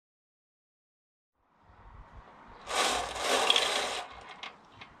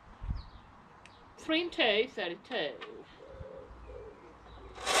3 and 2, 32.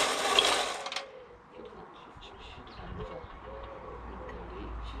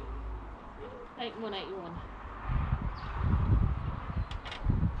 81, 81.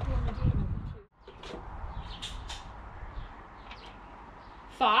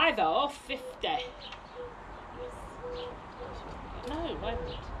 Five or 50. No, wait a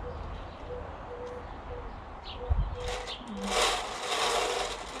minute.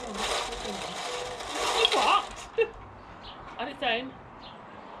 What? On its own.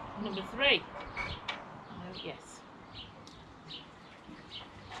 Number 3. Oh, yes.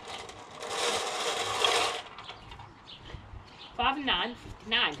 Five and 9,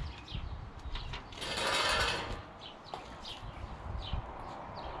 59.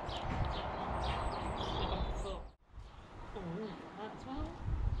 That's well.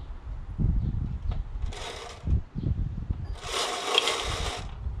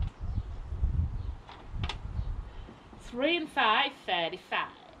 3 and 5, 35.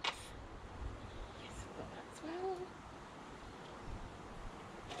 Yes, I've got that as well.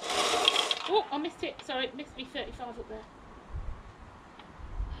 Oh, I missed it. Sorry, it missed me 35 up there.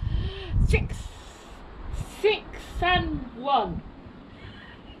 6 and 1.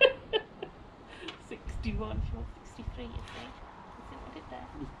 61. She wants 63, you see. I think I did there.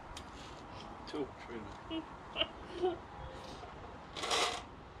 Talk true.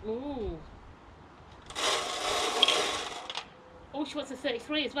 Ooh. Oh, she wants a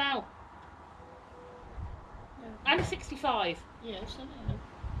 33 as well. Yeah. And a 65. Yes, I know.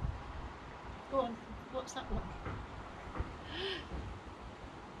 Go on, what's that one?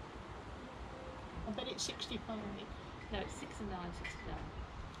 I bet it's 65. No, it's 6 and 9, 69.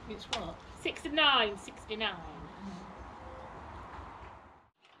 It's what? 6 and 9, 69.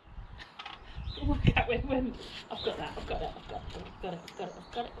 Work out when. I've got that, I've got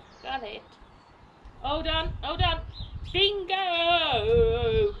it. Hold on. Bingo!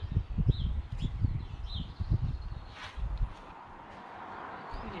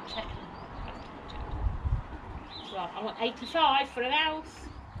 You didn't check them. Right, I want 85 for an house.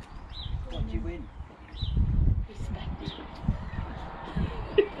 What do you win? Respect.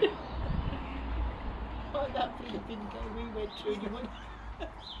 Oh, that for the bingo we went through, you went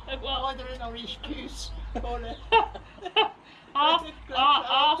Well, either an orange juice or a half a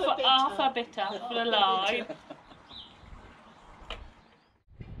bitter for Half the a line. bitter.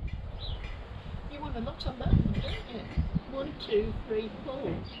 You won a lot on that one, don't you? 1, 2, 3, 4.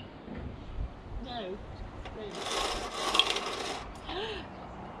 No, 3.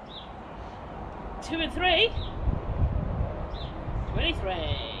 2 and 3. 23.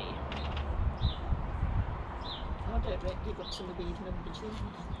 I don't reckon you've got some of these numbers in.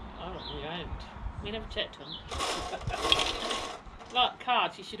 Oh, we don't. We never checked them. Like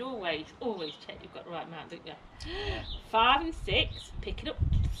cards, you should always check you've got the right amount, don't you? 5 and 6, picking up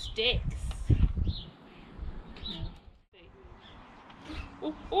sticks.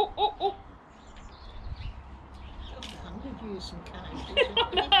 Oh. I'm going to use some cash.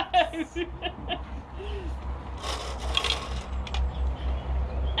 No.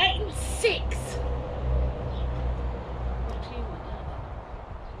 8 and 6. What do you want?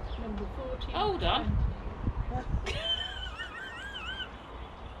 Number 14. Hold on.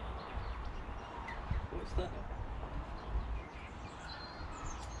 What's that?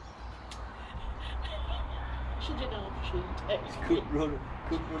 She did half sheet. Couldn't run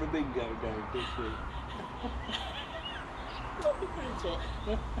a bingo down, could she? What number is it?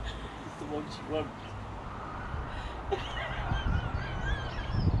 It's the one she wants.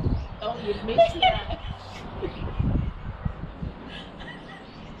 Oh, you've missed that.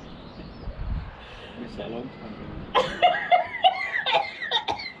 Missed that a long time ago.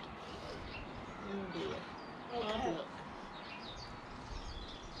 Oh dear. Oh, I've looked.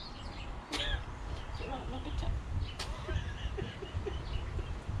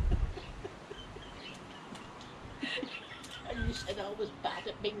 And you said I was bad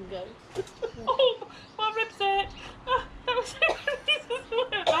at bingo. Oh, my ribs hurt. Oh, that was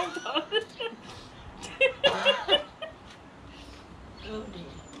hold on. Oh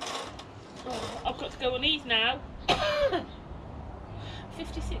dear. Oh, I've got to go on these now.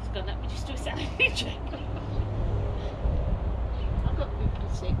 56 gone. Let me just do a sanity check. I've got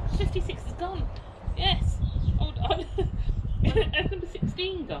 56. 56 is gone. Yes. Hold on. Has number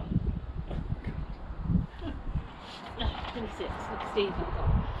 16 gone? No, 26. 16's not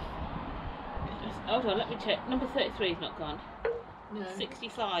gone. Hold on, let me check. Number 33 is not gone. No.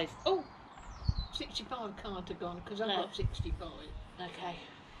 65. Oh, 65 can't have gone because I've No. got 65 okay.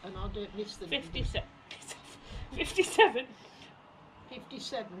 and I don't miss the 57. 57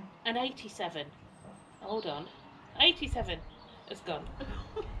 57. and 87. Hold on. 87 has gone.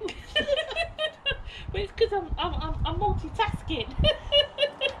 But it's because I'm multitasking.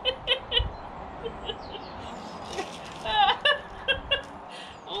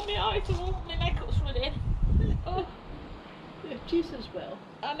 Oh, my eyes are all, my makeup's running. Oh, It is as well.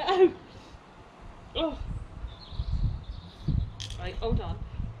 I know. Oh. Right, hold on.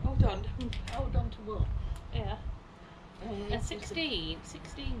 Hold on. Hold on to what? Yeah. And 16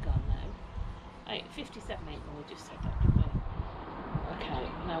 gone now. 57 ain't more, just said that, didn't we? Okay,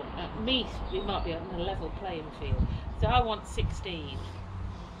 now, we might be on a level playing field. So I want 16.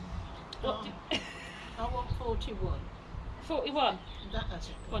 What I want 41. 41. That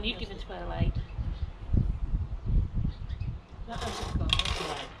hasn't Go on, gone. you has give it it? 12 8. That hasn't gone. has it?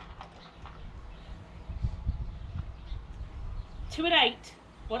 Right. 2 and 8.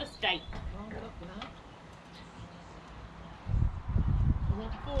 What a stake. Oh, I've got that. I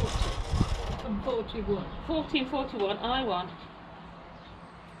want 40 and 41. 40 and 41, I want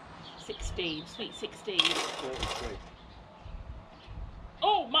 16. Sweet 16. 33.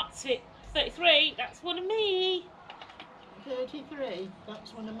 Oh, Matt's it. 33. That's one of me. 33,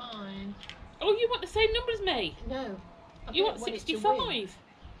 that's one of mine. Oh, you want the same number as me? No. I You don't want it to win. 65.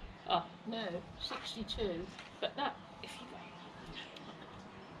 Oh, No, 62. but that, if you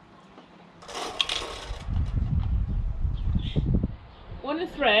 1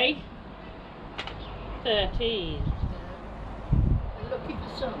 and 3, 13. No. And lucky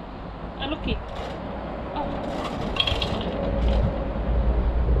for some. Unlucky. Oh.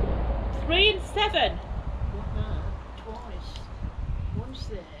 3 and 7. Got that twice. Once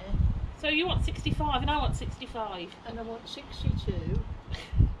there, So you want 65 and I want 65. and I want 62.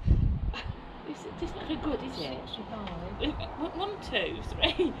 It's not very good, is it? 65. 1, 2,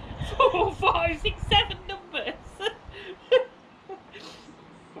 3, 4, 5, 6, 7 numbers.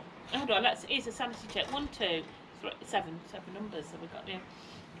 Hold on, here's a sanity check. 1, 2, 3, 7 numbers. So we've got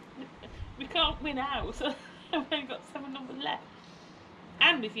we can't win out. So we've only got 7 numbers left,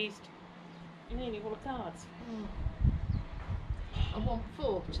 and we've used nearly all the cards. I want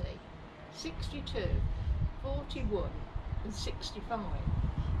 40, 62, 41, and 65.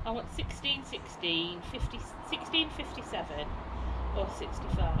 I want 16, 16, 50, 16, 57, or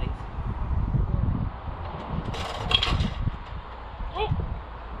 65. Oh,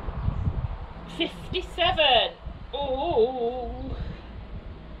 57. Oh,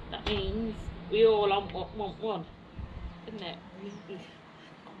 that means we all want one, isn't it?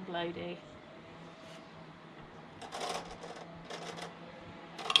 Bloody.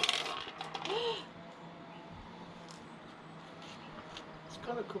 It's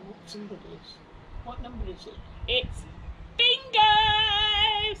got to come up somebody's. What number is it? It's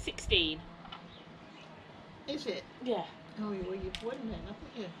bingo! 16. Is it? Yeah. Oh, well, you've won then,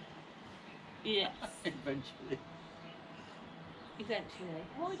 haven't you? Yes. Eventually. Eventually.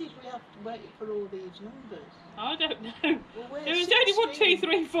 Why did we have to wait for all these numbers? I don't know. Well, where's There was only 1, 2, 16?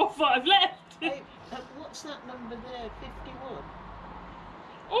 3, 4, 5 left. Hey, what's that number there? 51?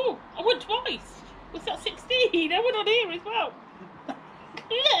 Oh, I won twice. Was that 16? I went on here as well.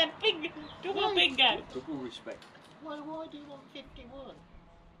 Yeah, bingo. Double Right. bingo. Double respect. Why do you want 51?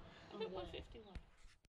 I don't want 51.